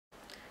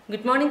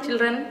Good morning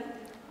children.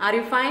 Are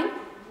you fine?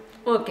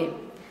 Okay.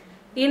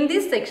 In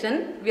this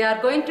section we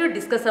are going to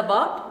discuss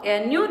about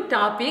a new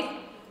topic,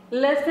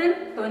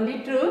 lesson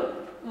 22,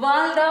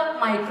 World of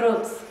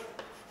Microbes.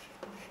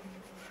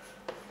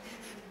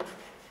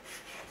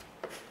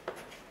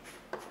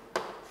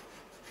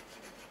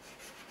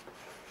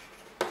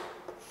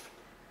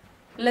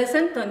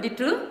 Lesson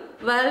 22,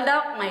 World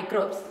of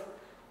Microbes.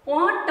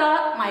 What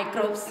are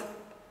microbes?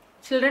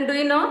 Children, do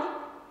you know?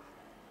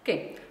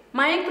 Okay.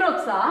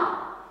 Microbes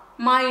are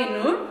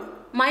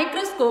minute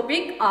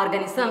microscopic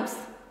organisms.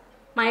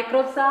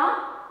 Microbes are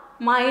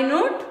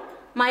minute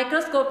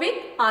microscopic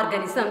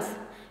organisms.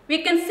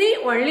 We can see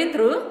only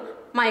through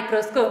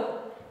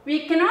microscope.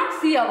 We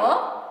cannot see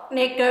our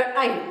naked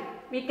eye.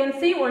 We can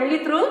see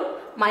only through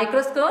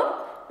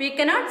microscope. We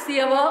cannot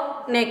see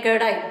our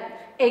naked eye.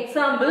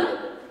 Example,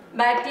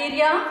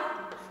 bacteria,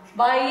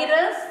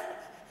 virus,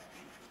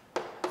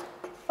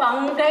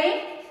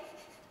 fungi,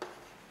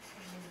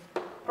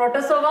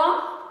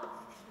 protozoa,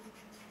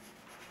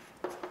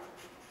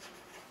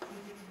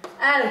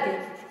 algae.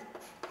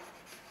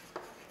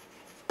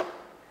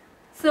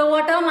 So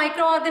what are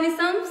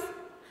microorganisms?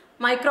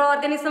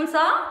 Microorganisms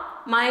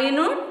are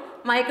minute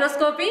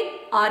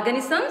microscopic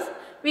organisms.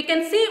 We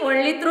can see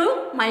only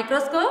through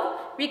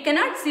microscope. We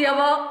cannot see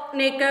our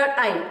naked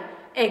eye.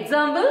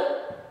 Example,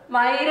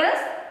 virus,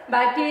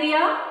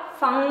 bacteria,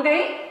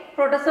 fungi,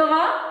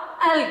 protozoa,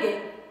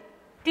 algae.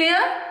 Clear?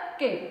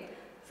 Okay.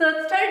 So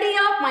study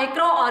of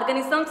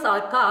microorganisms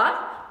are called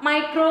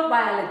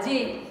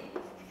microbiology.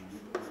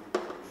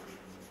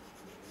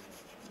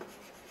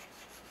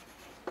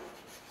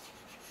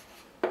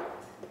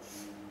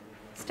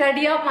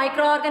 Study of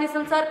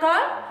microorganisms are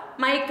called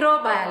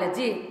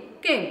microbiology.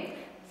 Okay.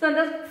 So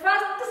the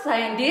first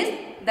scientist,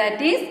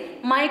 that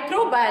is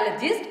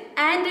microbiologist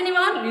Antony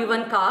van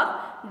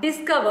Leeuwenhoek,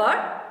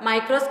 discovered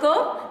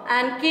microscope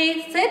and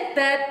he said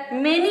that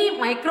many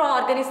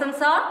microorganisms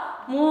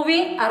are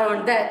moving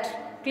around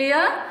that.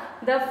 Clear?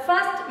 The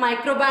first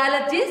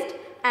microbiologist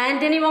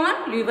Antony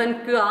van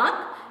Leeuwenhoek,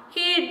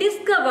 he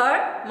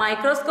discovered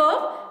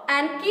microscope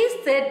and he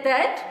said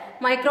that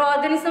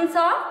microorganisms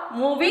are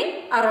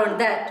moving around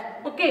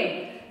that.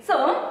 Okay.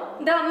 So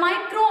the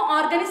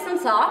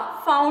microorganisms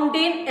are found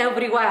in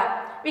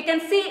everywhere. We can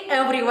see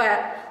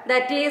everywhere.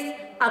 That is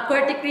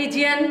aquatic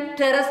region,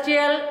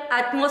 terrestrial,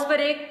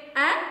 atmospheric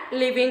and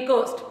living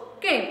coast.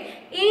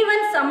 Okay.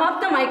 Even some of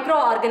the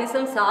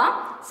microorganisms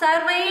are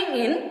surviving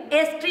in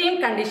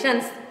extreme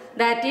conditions.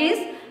 That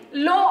is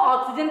low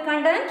oxygen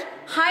content,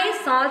 high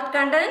salt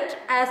content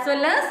as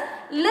well as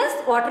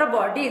less water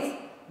bodies.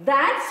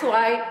 That's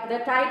why the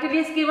title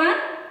is given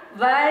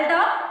World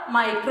of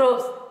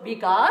Microbes,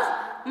 because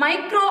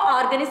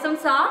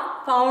microorganisms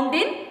are found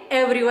in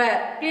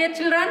everywhere. Clear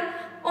children?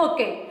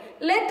 Okay.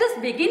 Let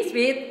us begin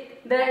with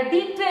the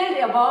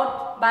detail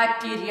about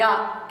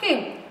bacteria.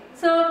 Okay.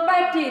 So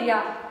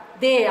bacteria,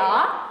 they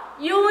are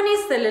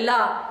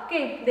unicellular.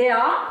 Okay. They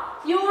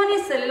are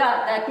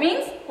unicellular. That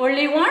means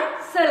only one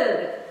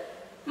cell.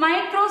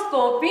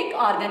 Microscopic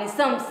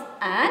organisms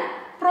and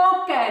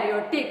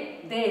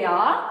prokaryotic. They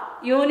are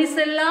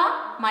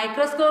unicellular,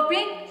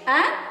 microscopic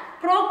and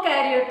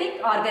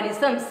prokaryotic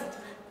organisms.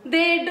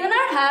 They do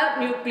not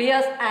have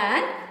nucleus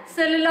and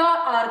cellular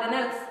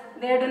organelles.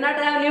 They do not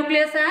have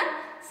nucleus and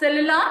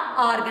cellular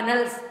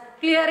organelles.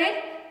 Clear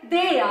it?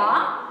 They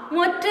are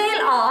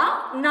motile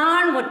or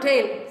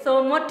non-motile.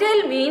 So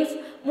motile means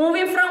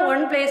moving from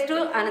one place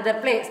to another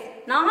place.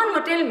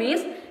 Non-motile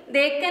means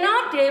they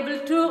cannot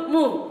able to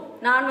move.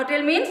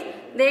 Non-motile means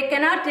they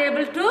cannot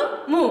able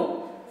to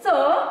move.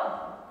 So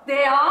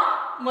they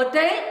are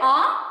motile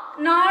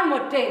or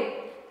non-motile.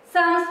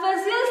 Some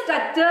special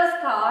structures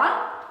called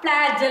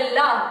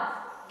flagella.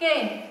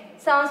 Okay.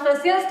 Some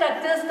special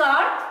structures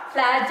called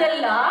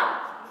flagella.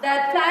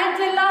 That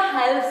flagella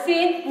helps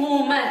in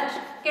movement.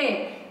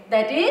 Okay.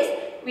 That is,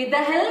 with the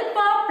help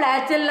of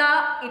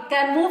flagella, it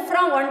can move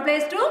from one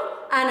place to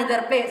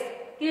another place.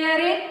 Clear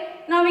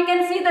it? Now we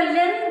can see the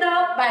length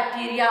of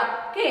bacteria.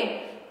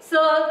 Okay.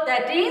 So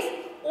that is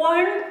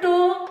 1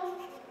 to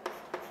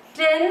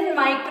 10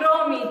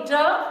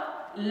 micrometer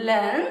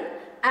length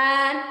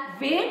and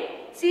width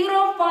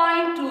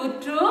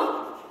 0.2 to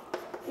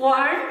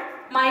 1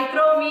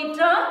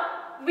 micrometer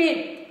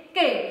width.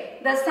 Okay.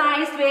 The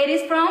size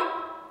varies from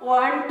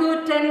 1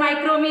 to 10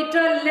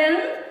 micrometer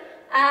length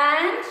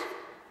and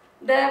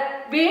the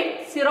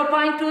width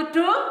 0.2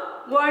 to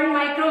 1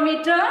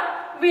 micrometer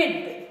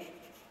width.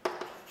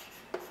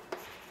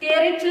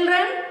 Clear it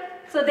children?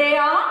 So they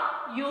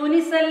are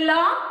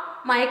unicellular,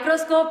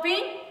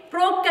 microscopic,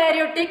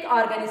 prokaryotic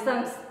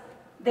organisms.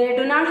 They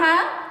do not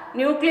have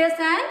nucleus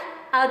and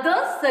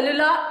other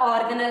cellular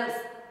organelles.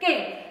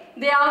 Okay.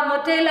 They are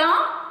motile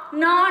or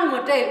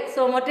non-motile.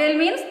 So motile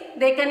means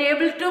they can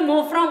able to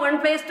move from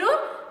one place to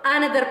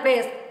another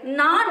place.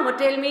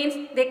 Non-motile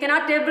means they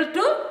cannot able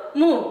to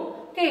move.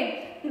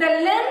 Okay. The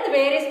length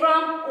varies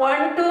from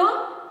 1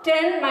 to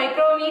 10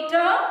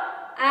 micrometer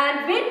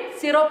and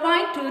width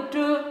 0.2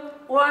 to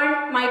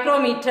 1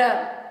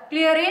 micrometer.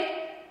 Clear it?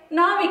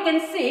 Now we can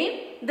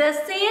see the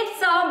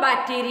shapes of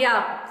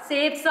bacteria.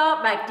 Shapes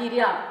of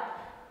bacteria.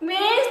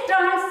 Based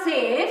on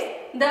shapes,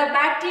 the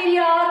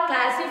bacteria are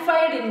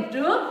classified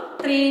into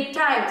 3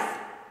 types.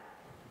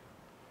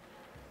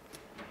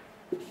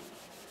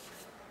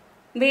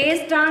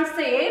 Based on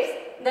shapes,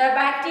 the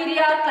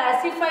bacteria are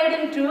classified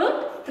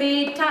into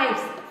 3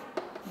 types.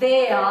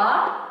 They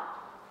are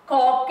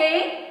cocci,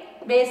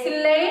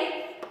 bacilli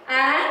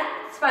and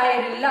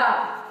spirilla.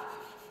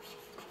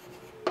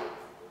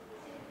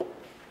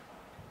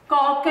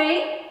 Cocci,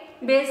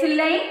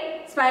 bacilli,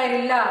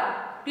 spirilla.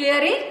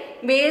 Clear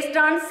it? Based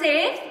on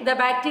shapes, the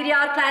bacteria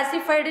are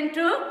classified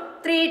into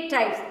 3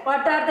 types.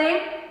 What are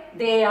they?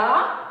 They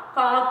are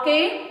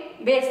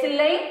cocci,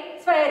 bacilli,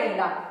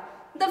 spirilla.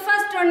 The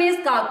first one is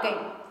cocci.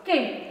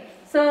 Okay.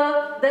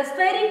 So the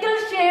spherical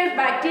shaped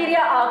bacteria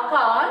are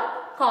called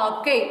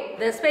cocci.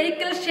 The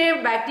spherical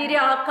shaped bacteria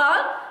are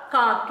called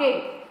cocci.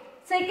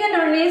 Second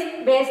one is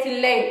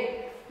bacilli.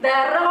 The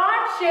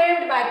rod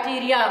shaped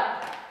bacteria.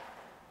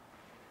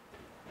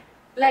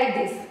 Like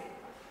this.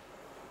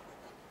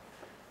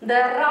 The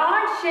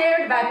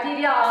rod-shaped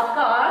bacteria are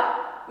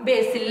called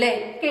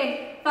bacilli.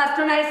 Okay. First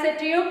one I said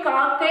to you,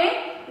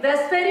 cocci, the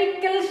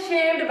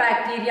spherical-shaped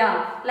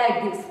bacteria,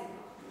 like this.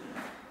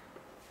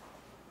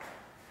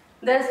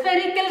 The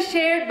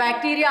spherical-shaped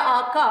bacteria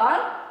are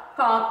called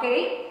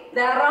cocci.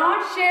 The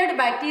rod-shaped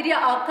bacteria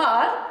are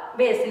called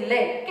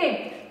bacilli.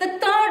 Okay. The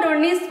third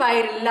one is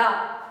spirilla.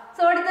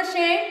 So what is the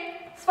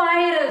shape?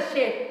 Spiral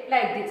shape,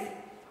 like this.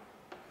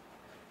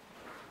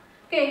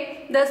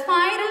 Okay, the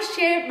spiral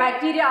shaped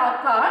bacteria are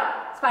called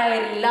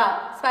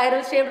spirilla.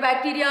 Spiral shaped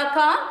bacteria are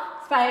called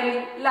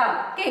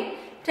spirilla. Okay,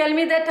 tell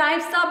me the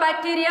types of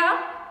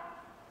bacteria.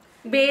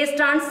 Based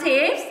on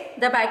shapes,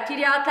 the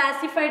bacteria are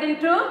classified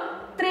into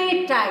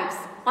 3 types.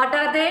 What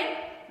are they?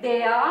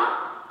 They are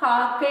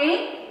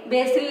cocci,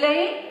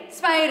 bacilli,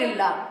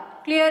 spirilla.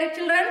 Clear,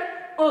 children?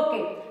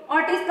 Okay.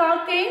 What is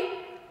cocci?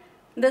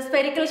 The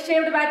spherical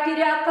shaped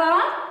bacteria are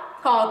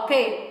called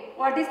cocci.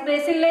 What is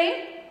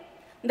bacilli?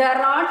 The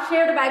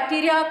rod-shaped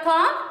bacteria are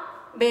called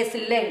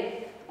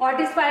bacilli. What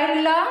is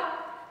spirilla?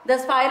 The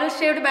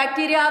spiral-shaped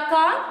bacteria are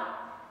called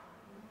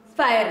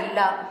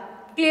spirilla.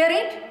 Clear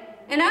it?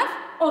 Enough?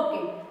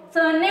 Okay.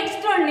 So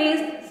next one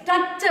is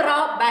structure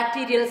of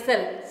bacterial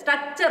cell.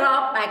 Structure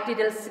of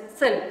bacterial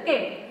cell.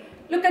 Okay.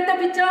 Look at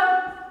the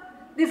picture.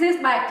 This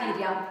is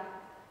bacteria.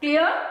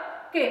 Clear?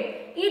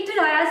 Okay. It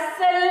has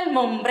cell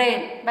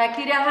membrane.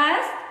 Bacteria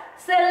has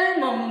cell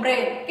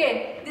membrane.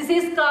 Okay. This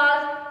is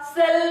called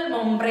cell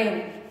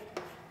membrane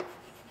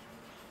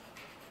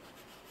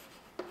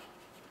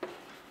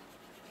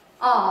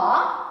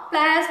or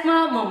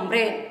plasma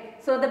membrane.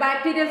 So the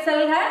bacterial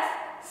cell has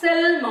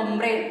cell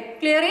membrane.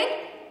 Clear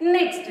it?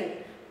 Next,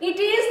 it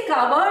is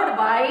covered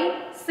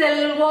by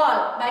cell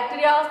wall.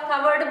 Bacteria is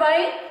covered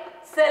by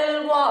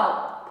cell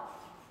wall.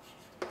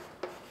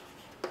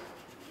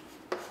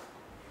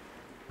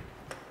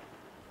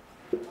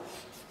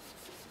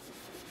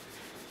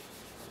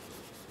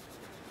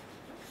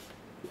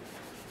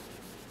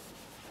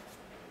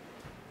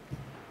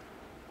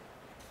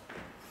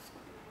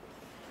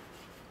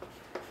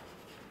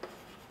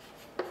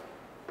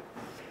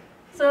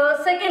 So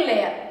second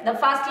layer, the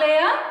first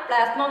layer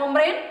plasma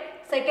membrane,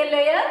 second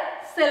layer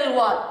cell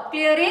wall.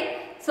 Clear it?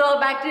 So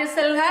bacterial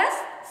cell has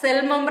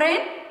cell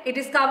membrane, it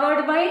is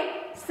covered by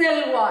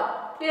cell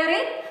wall. Clear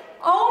it?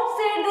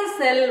 Outside the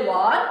cell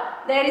wall,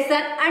 there is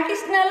an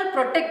additional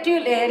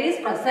protective layer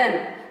is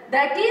present.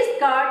 That is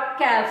called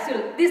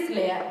capsule. This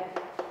layer.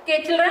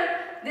 Okay, children?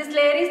 This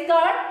layer is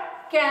called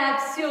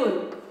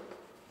capsule.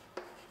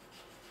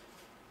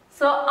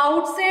 So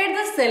outside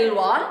the cell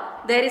wall,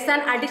 there is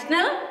an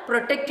additional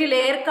protective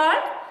layer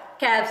called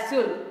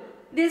capsule.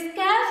 This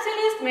capsule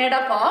is made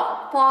up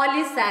of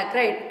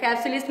polysaccharide.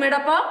 Capsule is made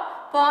up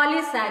of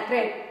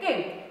polysaccharide.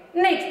 Okay.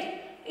 Next,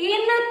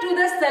 inner to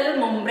the cell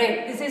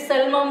membrane. This is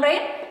cell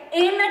membrane.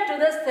 Inner to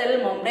the cell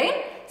membrane,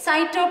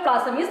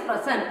 cytoplasm is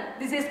present.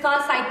 This is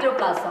called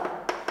cytoplasm.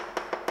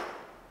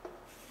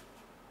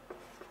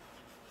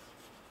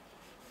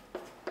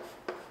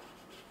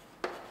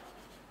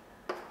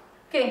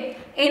 Okay.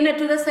 Inner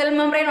to the cell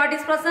membrane, what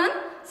is present?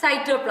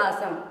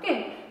 Cytoplasm.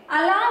 Okay.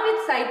 Along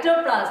with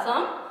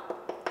cytoplasm,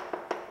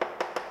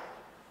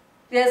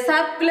 there are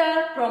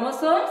circular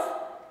chromosomes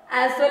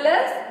as well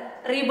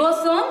as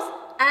ribosomes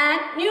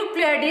and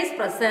nucleid is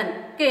present.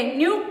 Okay.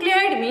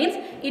 Nucleid means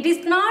it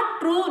is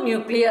not true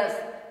nucleus.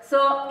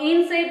 So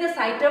inside the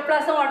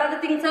cytoplasm, what are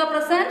the things are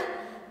present?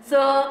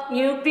 So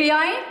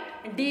nuclei,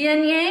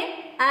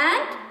 DNA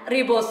and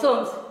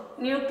ribosomes.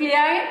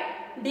 Nuclei,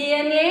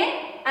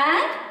 DNA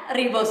and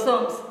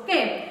ribosomes.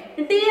 Okay.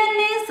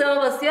 DNA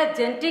serves as a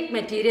genetic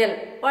material.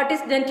 What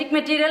is genetic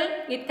material?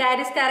 It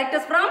carries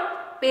characters from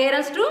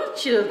parents to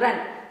children.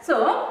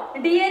 So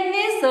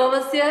DNA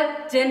serves as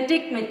a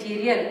genetic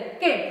material.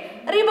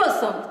 Okay.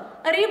 Ribosomes.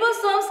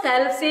 Ribosomes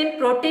helps in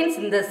protein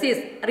synthesis.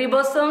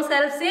 Ribosomes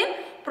helps in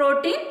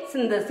protein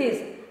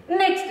synthesis.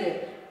 Next,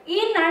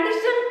 in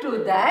addition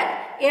to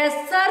that, a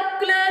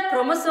circular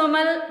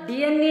chromosomal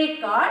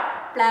DNA called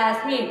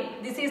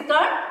plasmid. This is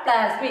called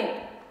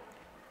plasmid.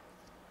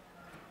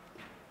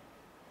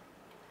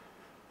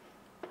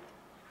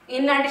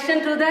 In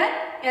addition to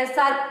that, a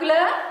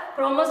circular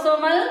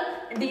chromosomal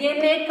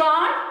DNA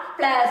called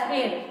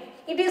plasmid.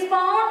 It is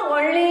found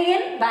only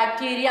in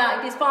bacteria.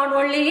 It is found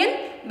only in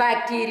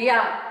bacteria.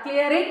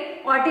 Clear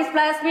it? What is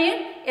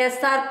plasmid? A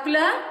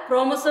circular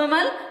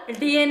chromosomal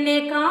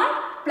DNA called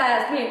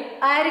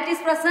plasmid. Where it is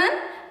present?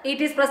 It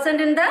is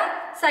present in the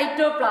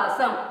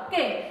cytoplasm.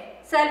 Okay.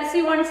 Shall we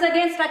see once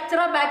again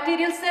structure of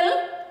bacterial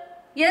cell?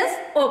 Yes?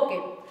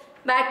 Okay.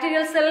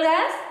 Bacterial cell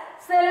has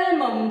cell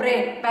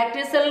membrane.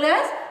 Bacterial cell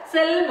has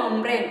cell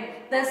membrane.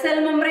 The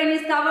cell membrane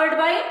is covered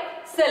by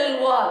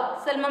cell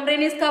wall. Cell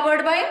membrane is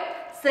covered by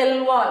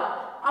cell wall.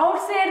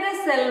 Outside the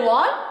cell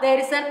wall, there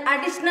is an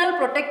additional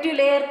protective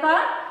layer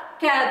called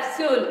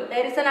capsule.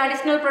 There is an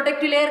additional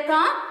protective layer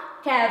called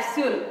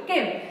capsule.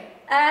 Okay.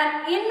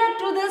 And inner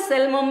to the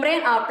cell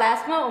membrane or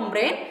plasma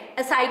membrane,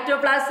 a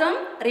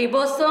cytoplasm,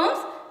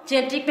 ribosomes,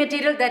 genetic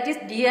material that is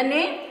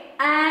DNA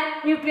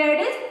and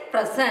nucleus is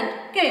present.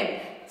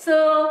 Okay.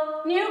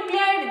 So,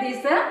 nucleus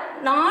is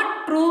a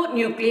not true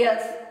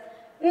nucleus.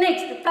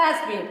 Next,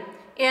 plasmid.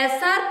 A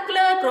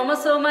circular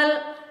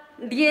chromosomal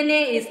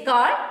DNA is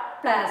called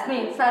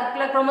plasmid.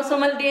 Circular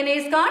chromosomal DNA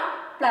is called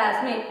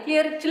plasmid.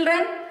 Clear,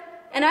 children?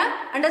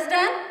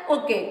 Understand?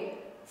 Okay.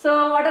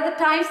 So, what are the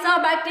types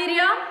of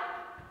bacteria?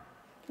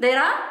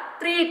 There are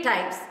 3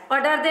 types.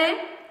 What are they?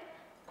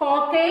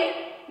 Cocci,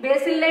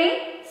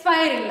 bacilli,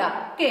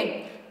 spirilla.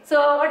 Okay.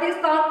 So, what is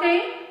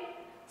cocci?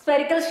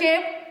 Spherical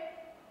shape.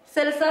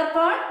 Cells are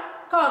called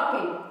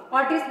cocci.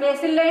 What is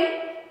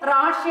bacilli?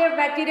 Rod-shaped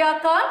bacteria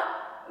called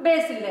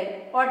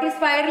bacilli. What is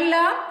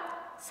spirilla?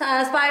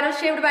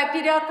 Spiral-shaped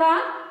bacteria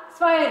called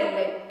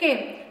spirilla.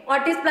 Okay.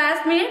 What is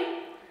plasmid?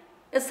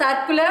 A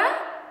circular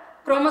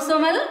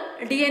chromosomal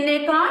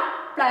DNA called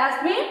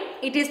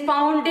plasmid. It is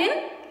found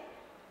in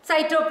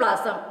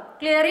cytoplasm.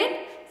 Clear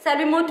it? Shall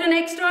we move to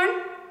next one?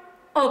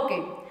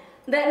 Okay.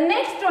 The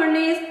next one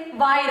is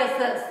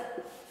viruses.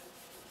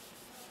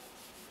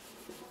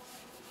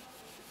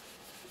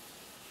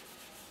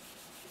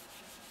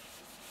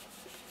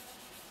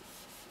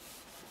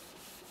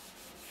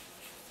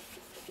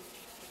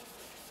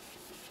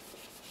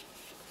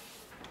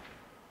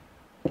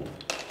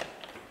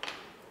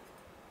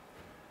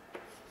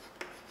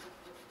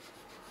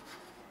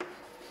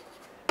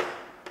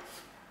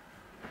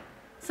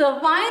 So,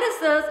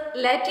 viruses,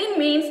 Latin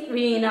means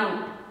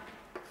venom,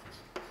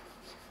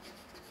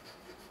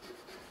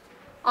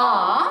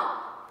 or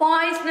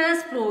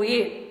poisonous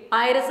fluid.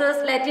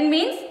 Viruses, Latin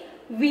means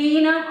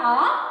venom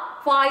or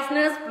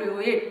poisonous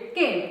fluid.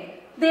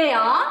 Okay. They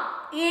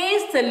are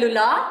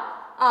acellular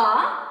or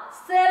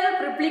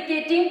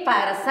self-replicating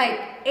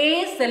parasite.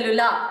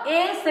 Acellular.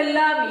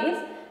 Acellular means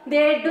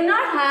they do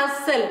not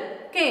have cell.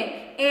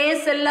 Okay.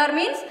 Acellular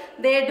means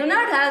they do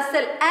not have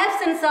cell.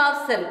 Absence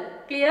of cell.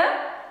 Clear?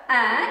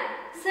 And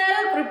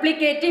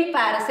self-replicating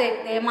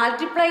parasite. They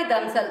multiply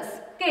themselves.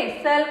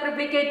 Okay,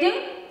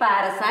 self-replicating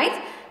parasites,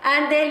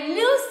 and they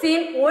live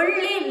in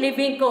only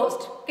living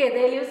host. Okay,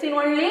 they live in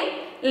only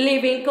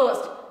living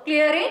host.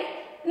 Clear it?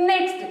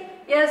 Next,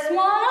 a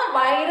small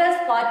virus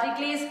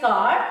particle is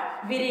called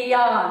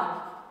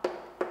virion.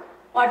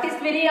 What is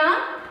virion?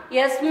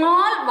 A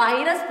small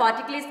virus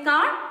particle is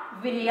called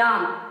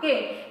virion.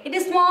 Okay, it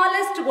is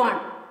smallest one,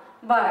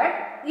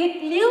 but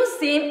it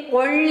lives in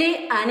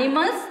only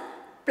animals,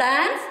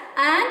 plants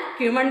and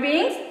human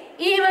beings,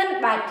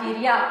 even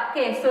bacteria.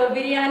 Okay, so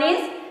virion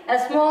is a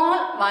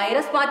small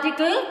virus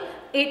particle.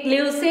 It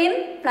lives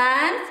in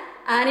plants,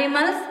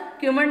 animals,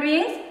 human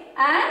beings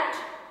and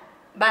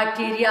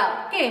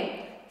bacteria.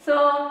 Okay,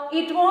 so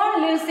it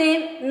won't live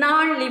in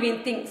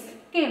non-living things.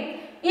 Okay,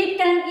 it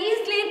can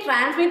easily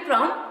transmit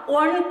from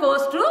one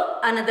coast to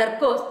another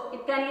coast.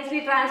 It can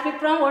easily transmit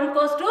from one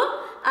coast to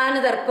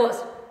another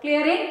coast.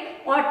 Clear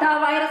it? What are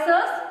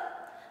viruses?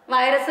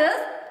 Viruses,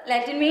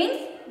 Latin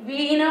means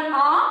venom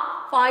or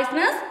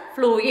poisonous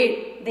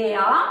fluid. They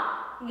are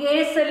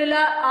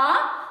acellular or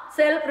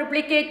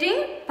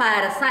self-replicating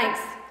parasites.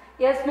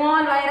 A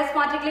small virus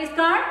particle is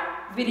called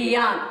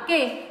virion.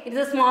 Okay, it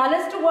is the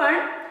smallest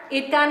one.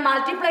 It can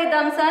multiply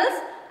themselves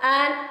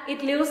and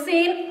it lives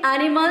in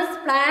animals,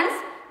 plants,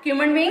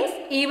 human beings,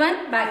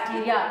 even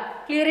bacteria.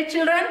 Clear it,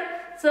 children?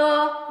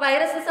 So,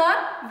 viruses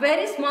are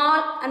very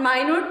small and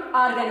minute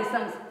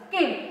organisms.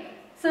 Okay.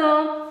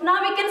 So,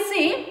 now we can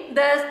see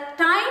the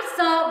types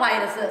of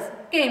viruses.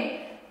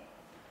 Okay.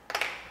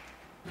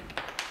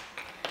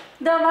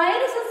 The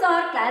viruses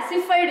are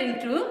classified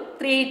into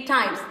 3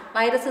 types.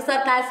 Viruses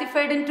are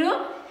classified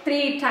into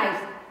 3 types.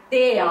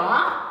 They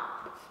are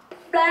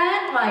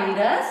plant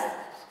virus,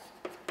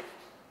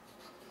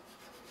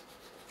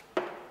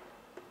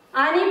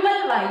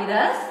 animal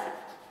virus,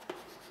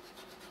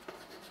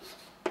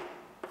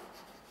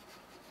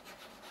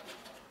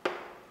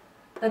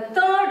 the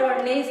third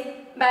one is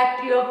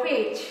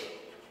bacteriophage.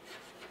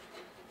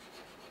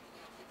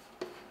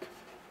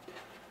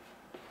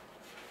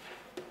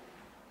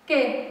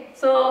 Okay,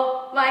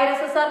 so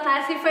viruses are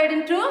classified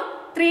into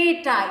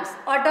 3 types.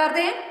 What are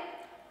they?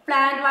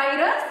 Plant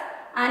virus,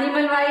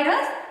 animal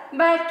virus,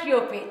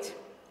 bacteriophage.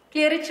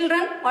 Clear it,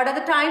 children? What are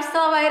the types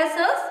of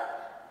viruses?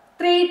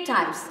 three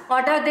types.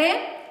 What are they?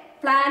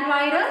 Plant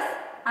virus,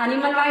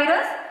 animal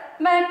virus,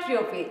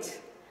 bacteriophage.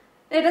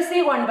 Let us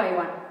see one by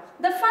one.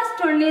 The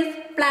first one is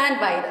plant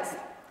virus.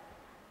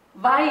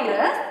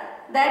 Virus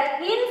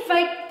that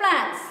infect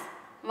plants.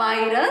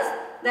 Virus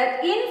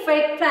that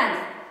infect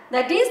plants.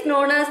 That is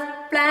known as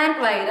plant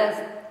virus.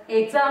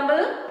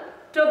 Example,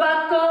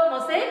 tobacco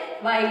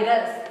mosaic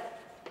virus.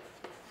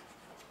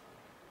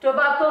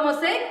 Tobacco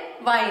mosaic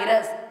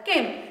virus.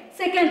 Okay.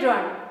 Second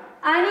one,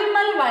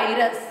 animal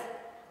virus.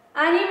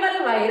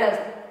 Animal virus.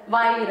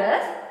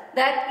 Virus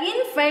that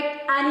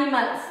infect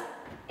animals.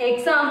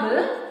 Example,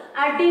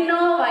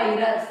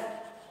 adenovirus.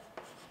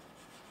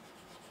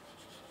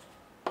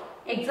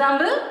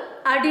 Example,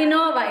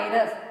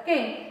 adenovirus.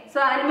 Okay.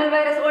 So animal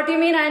virus. What do you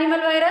mean animal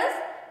virus?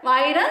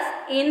 Virus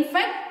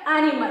infect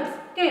animals.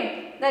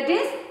 Okay. That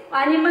is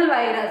animal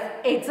virus.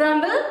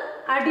 Example,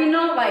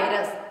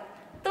 adenovirus.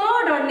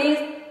 Third one is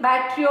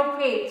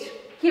bacteriophage.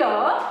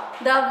 Here,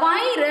 the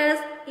virus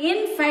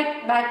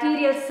infect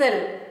bacterial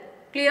cell.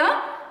 Clear?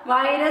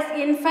 Virus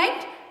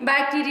infect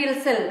bacterial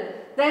cell.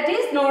 That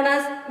is known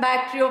as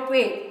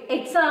bacteriophage.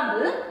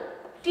 Example,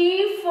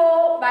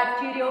 T4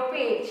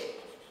 bacteriophage.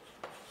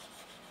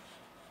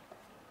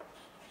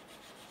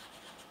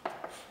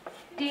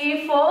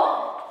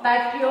 T4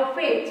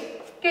 bacteriophage.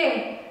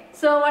 Okay.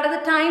 So what are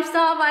the types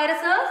of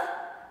viruses?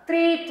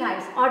 Three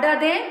types. What are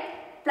they?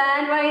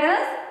 Plant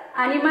virus,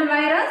 animal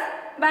virus,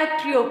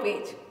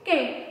 bacteriophage.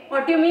 Okay.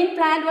 What do you mean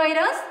plant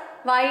virus?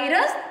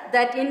 Virus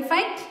that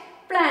infect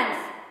plants.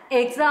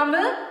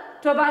 Example,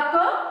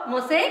 tobacco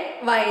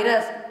mosaic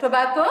virus.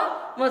 Tobacco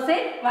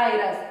mosaic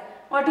virus.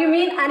 What do you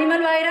mean animal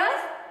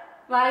virus?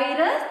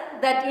 Virus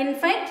that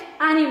infect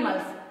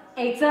animals.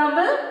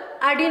 Example,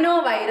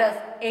 adenovirus.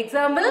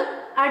 Example,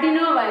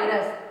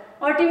 adenovirus.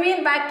 What do you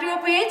mean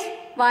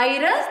bacteriophage?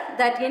 Virus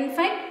that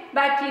infect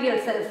bacterial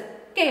cells.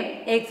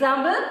 Okay.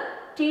 Example,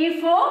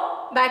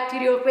 T4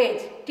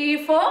 bacteriophage.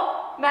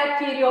 T4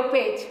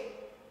 bacteriophage.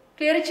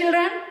 Clear,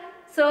 children?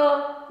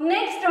 So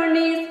next one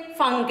is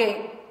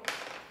fungi.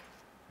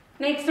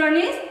 Next one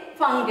is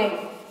fungi.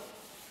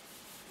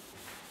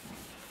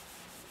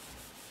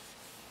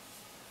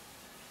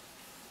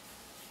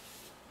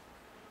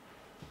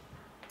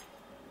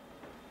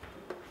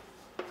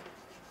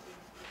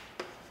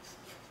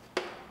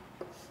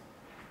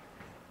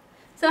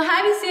 So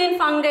have you seen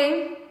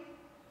fungi?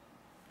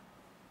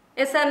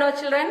 Yes or no,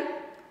 children?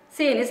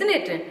 Seen, isn't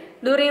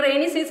it? During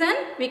rainy season,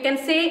 we can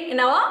see in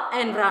our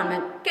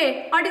environment.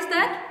 Okay, what is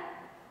that?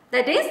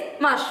 That is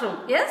mushroom.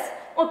 Yes?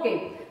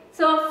 Okay.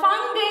 So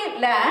fungi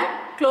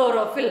lack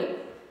chlorophyll.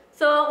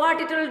 So what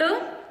it will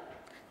do?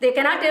 They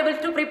cannot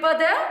able to prepare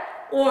their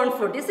own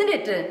food, isn't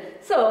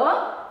it? So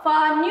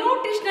for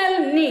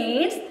nutritional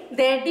needs,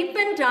 they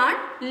depend on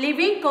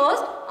living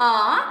cost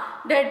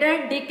or dead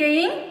and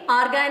decaying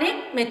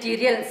organic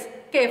materials.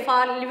 Okay,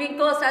 for living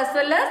cost as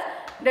well as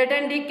dead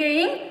and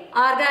decaying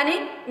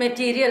organic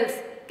materials.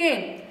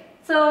 Okay,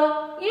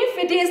 so if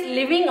it is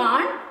living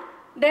on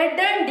dead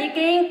and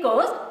decaying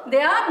coast,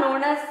 they are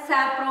known as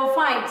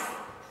saprophytes.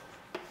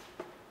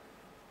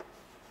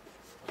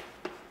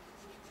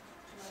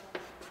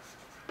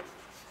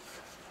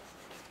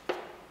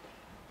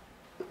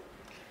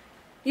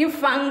 If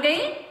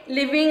fungi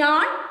living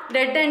on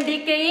dead and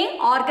decaying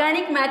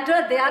organic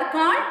matter, they are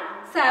called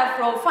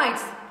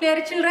saprophytes.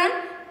 Clear, children?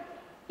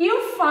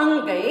 If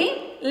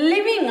fungi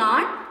living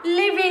on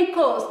living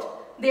coast,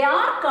 they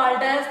are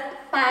called as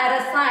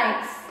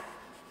parasites.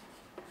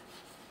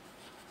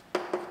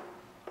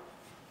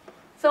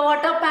 So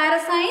what are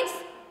parasites?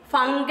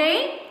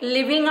 Fungi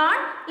living on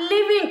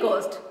living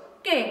coast.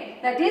 Okay,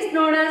 that is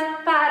known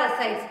as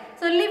parasites.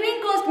 So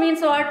living coast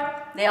means what?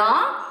 They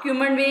are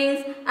human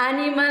beings,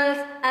 animals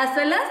as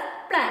well as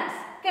plants.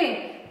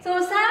 Okay, so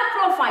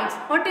saprophytes.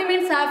 What do you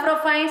mean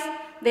saprophytes?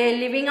 They are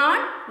living on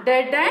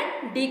dead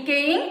and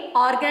decaying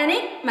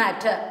organic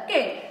matter.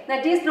 Okay,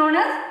 that is known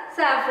as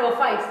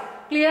saprophytes.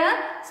 Clear?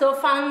 So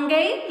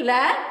fungi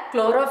lack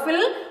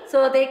chlorophyll,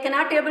 so they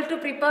cannot able to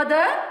prepare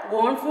their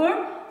own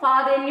food.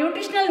 For their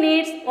nutritional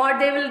needs, what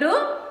they will do?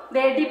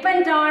 They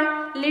depend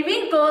on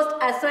living coast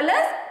as well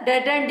as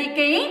dead and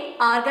decaying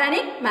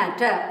organic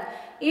matter.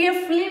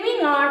 If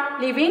living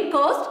on living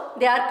coast,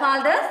 they are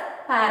called as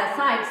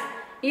parasites.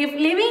 If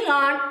living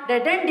on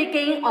dead and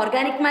decaying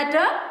organic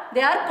matter,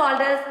 they are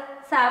called as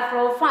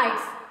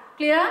saprophytes.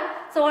 Clear?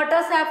 So what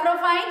are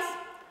saprophytes?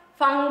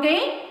 Fungi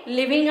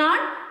living on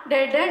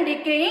dead and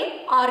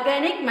decaying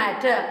organic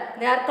matter.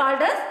 They are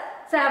called as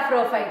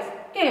saprophytes.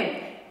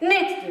 Okay.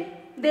 Next,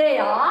 they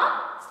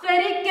are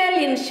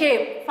spherical in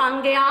shape.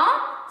 Fungi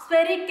are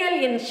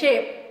spherical in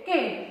shape.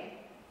 Okay.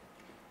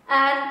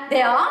 And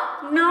they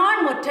are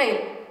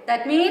non-motile.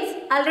 That means,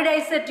 already I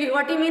said to you,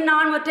 what do you mean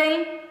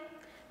non-motile?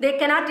 They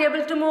cannot be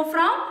able to move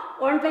from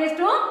one place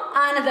to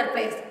another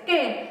place.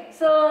 Okay.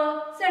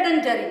 So,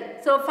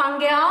 sedentary. So,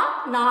 fungi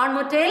are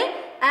non-motile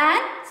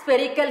and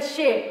spherical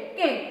shape.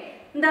 Okay.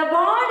 The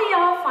body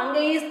of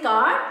fungi is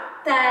called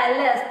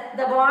thallus.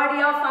 The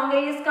body of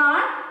fungi is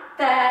called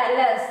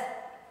thallus.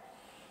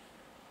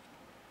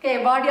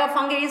 Okay, body of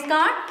fungi is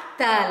called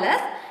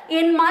thallus.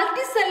 In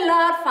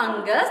multicellular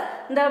fungus,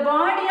 the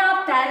body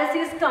of thallus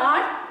is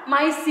called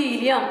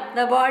mycelium.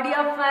 The body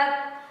of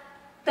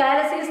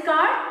thallus is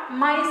called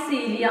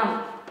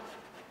mycelium.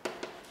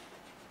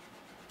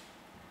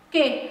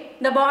 Okay,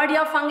 the body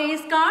of fungi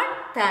is called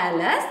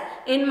thallus.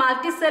 In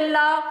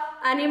multicellular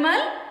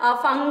animal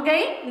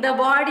fungi, the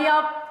body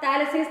of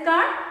thallus is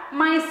called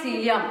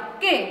mycelium.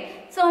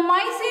 Okay, so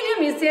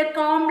mycelium is a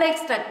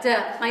complex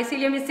structure.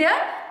 Mycelium is a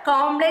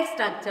complex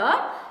structure.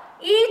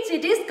 Each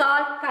it is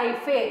called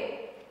hyphae.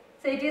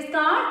 So it is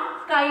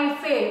called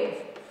hyphae.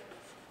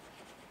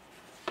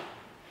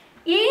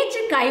 Each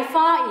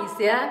hypha is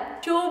a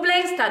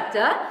tube-like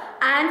structure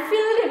and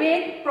filled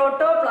with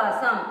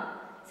protoplasm.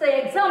 So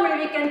example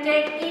we can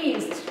take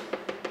yeast.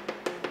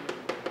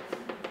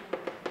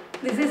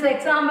 This is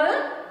example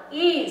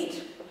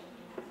yeast.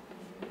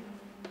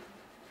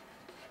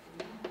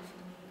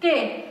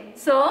 Okay,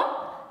 so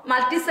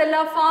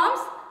multicellular forms.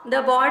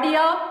 The body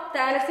of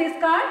thallus is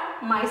called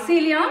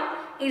mycelium.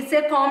 It's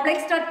a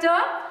complex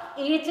structure.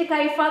 Each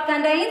hypha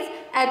contains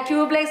a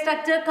tube-like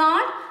structure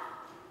called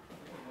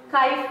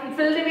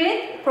filled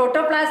with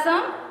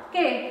protoplasm.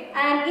 Okay,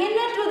 and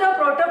inner to the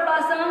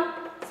protoplasm,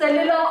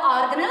 cellular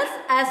organelles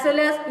as well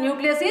as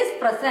nucleus is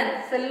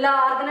present. Cellular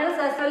organelles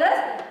as well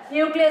as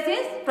nucleus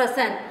is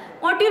present.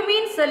 What do you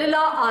mean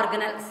cellular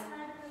organelles?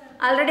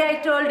 Already I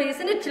told you,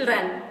 isn't it,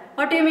 children?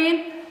 What do you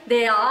mean?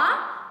 They are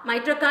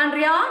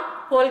mitochondria,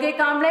 Golgi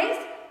complex,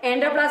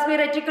 endoplasmic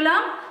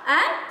reticulum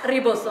and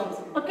ribosomes.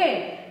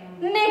 Okay.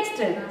 Next,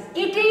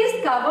 it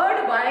is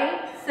covered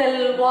by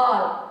cell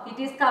wall. It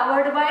is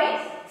covered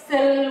by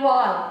cell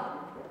wall.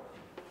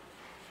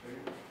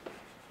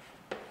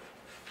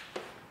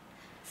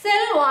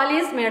 Cell wall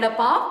is made up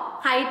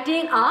of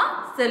chitin or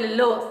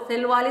cellulose.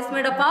 Cell wall is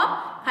made up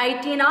of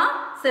chitin or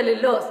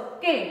cellulose.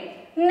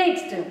 Okay.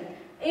 Next,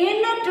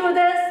 into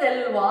the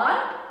cell wall,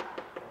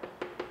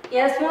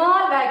 a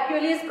small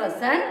vacuole is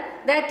present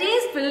that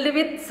is filled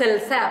with cell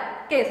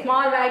sap. Okay,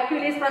 small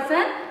vacuole is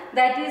present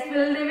that is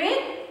filled with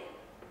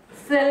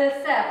cell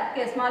sap.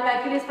 Okay, small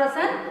vacuole is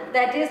present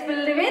that is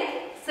filled with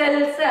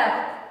cell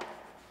sap.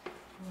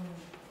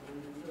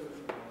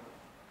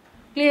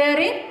 Clear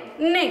it?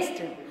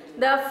 Next,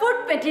 the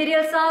food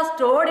materials are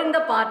stored in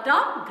the part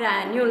of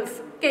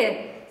granules.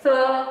 Okay,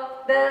 so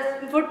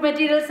the food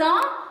materials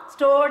are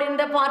stored in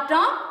the part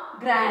of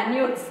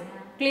granules.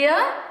 Clear?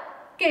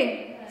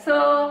 Okay,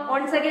 so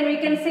once again we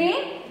can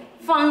see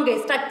fungi,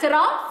 structure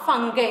of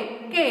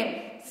fungi.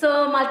 Okay,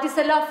 so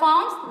multicellular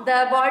forms,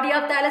 the body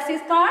of thallus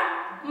is called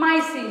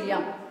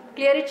mycelium.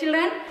 Clear it,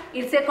 children?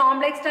 It's a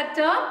complex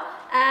structure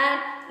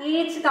and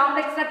each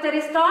complex structure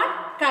is called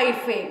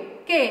hyphae.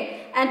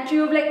 Okay, and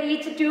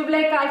each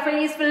tube-like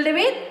hyphae is filled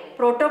with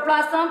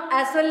protoplasm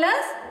as well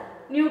as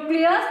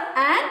nucleus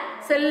and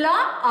cellular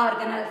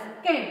organelles.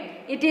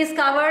 Okay, it is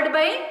covered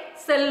by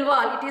cell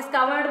wall. It is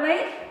covered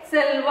by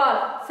cell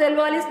wall. Cell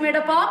wall is made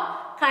up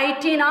of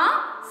chitin or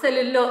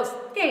cellulose.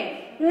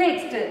 Okay,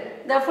 next,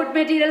 the food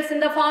materials in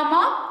the form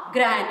of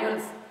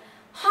granules.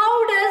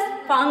 How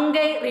does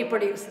fungi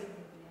reproduce?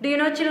 Do you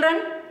know,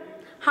 children?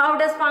 How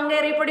does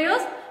fungi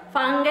reproduce?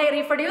 Fungi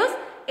reproduce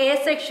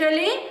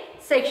asexually,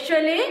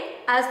 sexually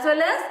as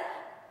well as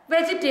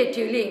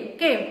vegetatively.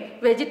 Okay,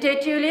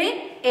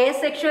 vegetatively,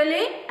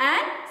 asexually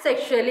and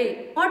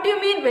sexually. What do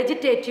you mean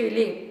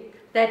vegetatively?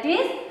 That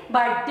is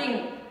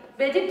budding.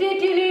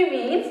 Vegetatively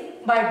means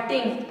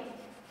budding.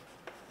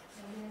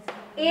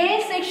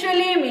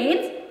 Asexually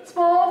means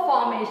spore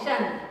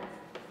formation.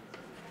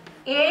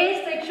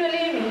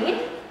 Asexually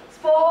means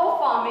spore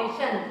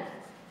formation.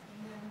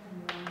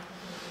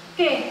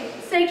 Okay,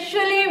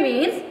 sexually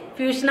means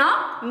fusion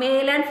of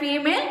male and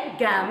female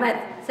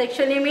gametes.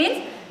 Sexually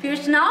means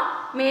fusion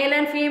of male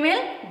and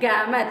female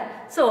gametes.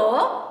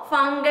 So,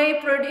 fungi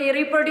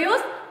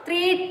reproduce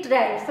 3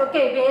 types.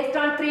 Okay, based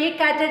on 3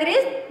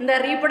 categories, the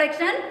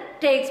reproduction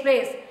takes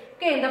place.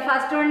 Okay, the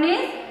first one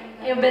is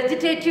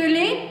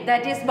vegetatively,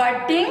 that is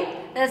budding.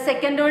 The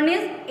second one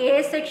is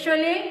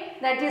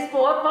asexually, that is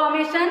spore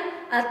formation.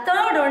 The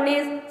third one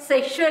is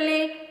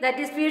sexually, that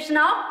is fusion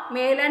of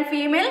male and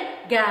female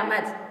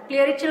gametes.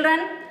 Clear it, children?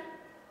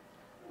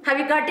 Have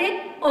you got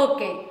it?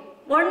 Okay.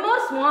 One more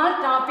small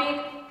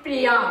topic,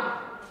 prion.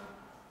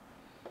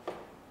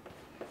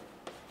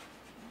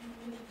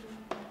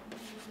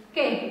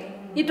 Okay.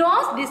 It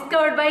was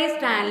discovered by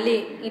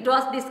Stanley. It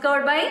was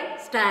discovered by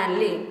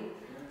Stanley.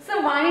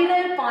 So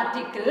viral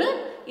particle,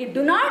 it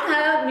do not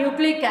have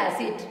nucleic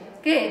acid.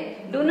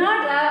 Okay. Do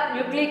not have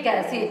nucleic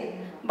acid.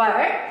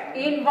 But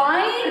in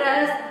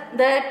virus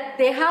that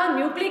they have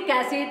nucleic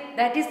acid,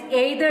 that is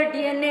either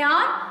DNA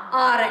or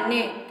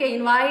RNA. Okay.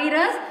 In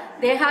virus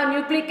they have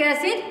nucleic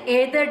acid,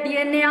 either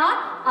DNA or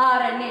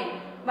RNA.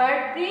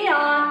 But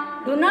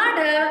prion do not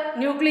have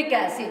nucleic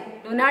acid.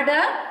 Do not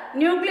have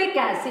nucleic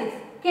acid.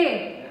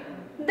 Okay.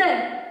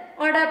 Then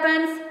what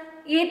happens?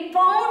 It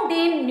found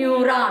in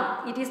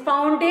neuron. It is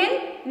found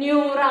in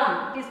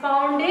neuron. It is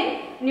found in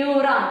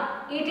neuron.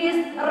 It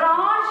is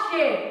rod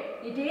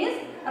shaped. It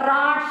is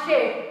rod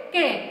shaped.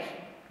 Okay.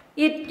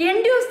 It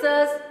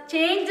induces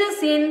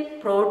changes in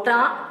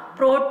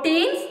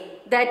proteins,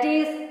 that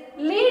is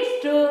leads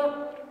to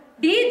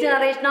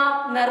degeneration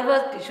of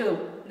nervous tissue.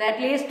 That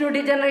leads to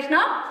degeneration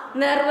of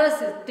nervous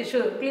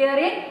tissue. Clear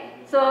it?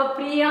 So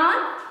prion,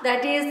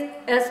 that is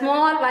a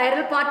small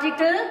viral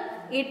particle.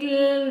 It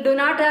do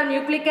not have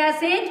nucleic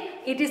acid.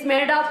 It is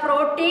made of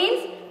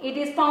proteins. It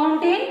is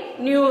found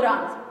in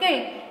neurons. Okay.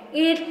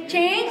 It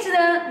changes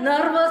the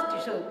nervous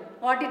tissue.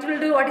 What it will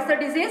do? What is the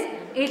disease?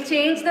 It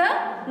changes the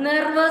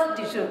nervous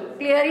tissue.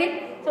 Clear it?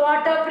 So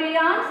what are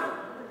prions?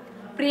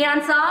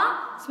 Prions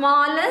are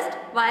smallest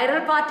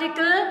viral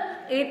particle.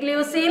 It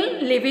lives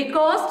in living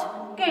host.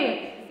 Okay.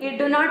 It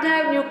do not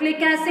have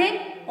nucleic acid.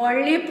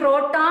 Only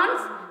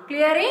protons.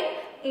 Clear it?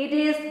 It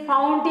is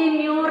found in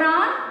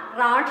neuron,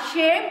 rod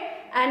shape,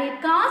 and it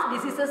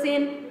causes diseases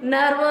in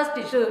nervous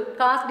tissue.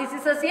 Cause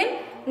diseases in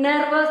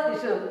nervous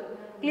tissue.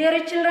 Clear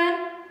it, children?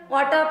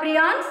 What are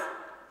prions?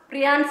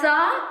 Prions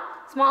are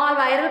small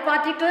viral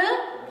particle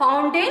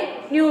found in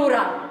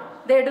neuron.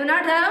 They do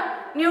not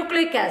have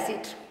nucleic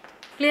acid.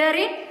 Clear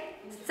it?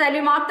 Shall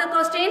we mark the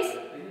questions?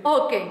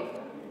 Okay.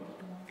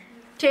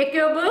 Take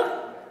your book.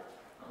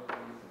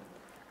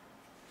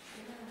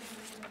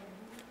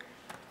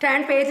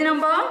 Turn page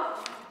number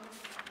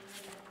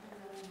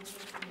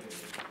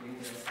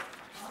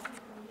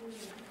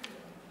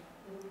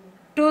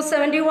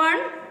 271,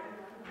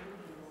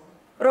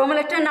 Roman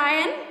letter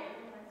 9,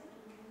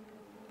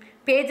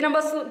 page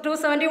number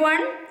 271,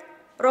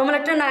 Roman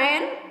letter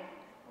 9,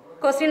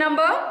 question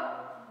number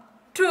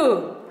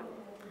 2.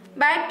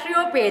 Back to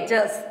your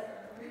pages.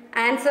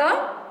 Answer.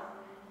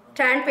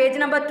 Turn page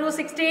number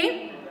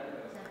 260.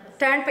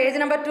 Turn page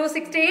number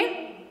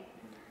 260.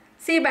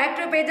 See back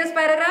to pages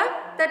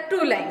paragraph, the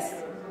 2 lines.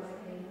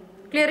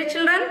 Clear it,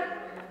 children?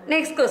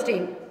 Next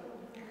question.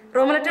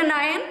 Roman letter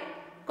 9,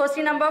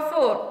 question number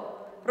 4.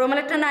 Roman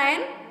letter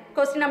 9,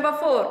 question number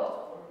 4.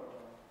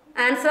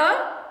 Answer,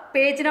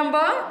 page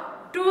number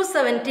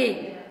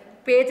 270.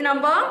 Page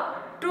number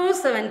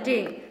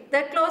 270.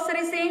 The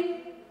glossary,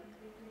 see.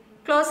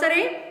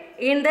 Glossary,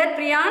 in that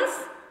prions,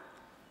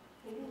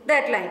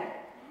 that line.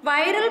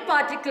 Viral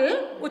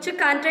particle which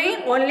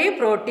contain only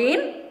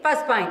protein,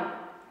 first point.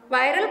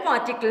 Viral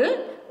particle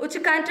which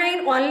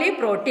contain only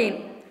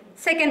protein.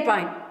 Second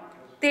point,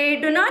 they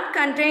do not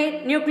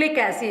contain nucleic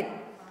acid.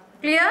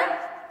 Clear?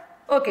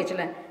 Okay,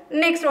 children.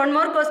 Next, one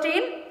more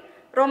question.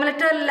 Roman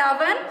letter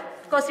 11,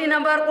 question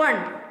number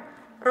 1.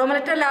 Roman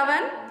letter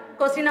 11,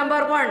 question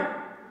number 1.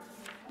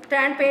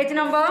 Turn page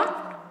number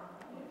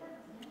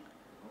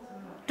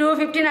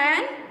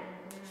 259.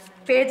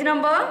 Page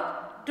number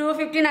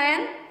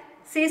 259.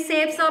 See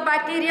shapes of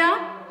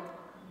bacteria.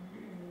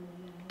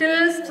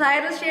 Till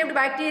spiral shaped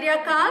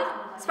bacteria called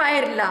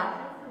spirilla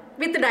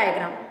with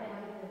diagram.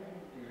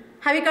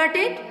 Have you got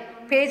it?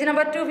 Page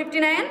number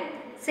 259.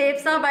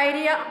 Shapes of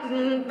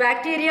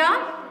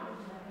bacteria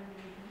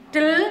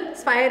till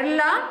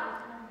spirilla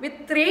with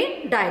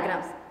 3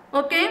 diagrams.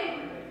 Okay?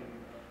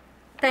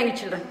 Thank you,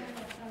 children.